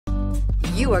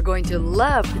You are going to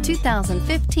love the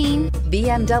 2015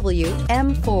 BMW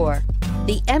M4.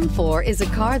 The M4 is a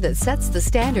car that sets the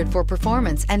standard for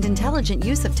performance and intelligent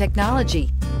use of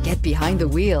technology. Get behind the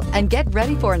wheel and get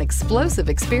ready for an explosive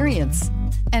experience,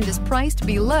 and is priced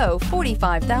below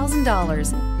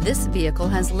 $45,000. This vehicle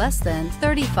has less than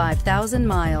 35,000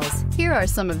 miles. Here are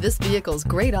some of this vehicle's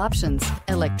great options: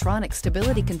 electronic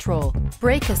stability control,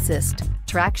 brake assist,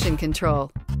 traction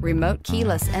control, remote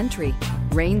keyless entry,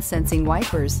 rain sensing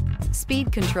wipers,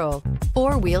 speed control,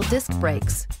 four-wheel disc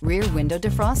brakes, rear window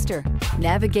defroster,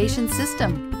 navigation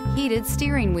system, heated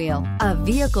steering wheel. A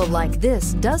vehicle like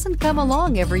this doesn't come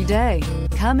along every day.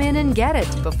 Come in and get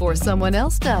it before someone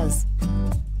else does.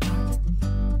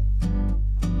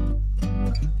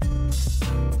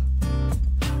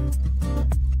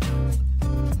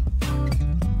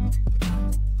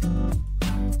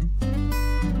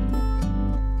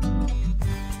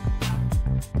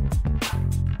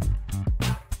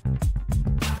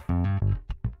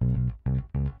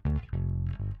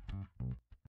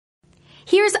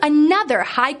 Here's another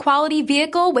high-quality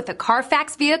vehicle with a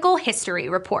Carfax Vehicle History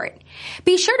Report.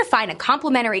 Be sure to find a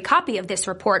complimentary copy of this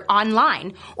report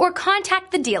online or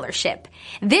contact the dealership.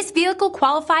 This vehicle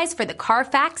qualifies for the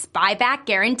Carfax Buyback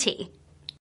Guarantee.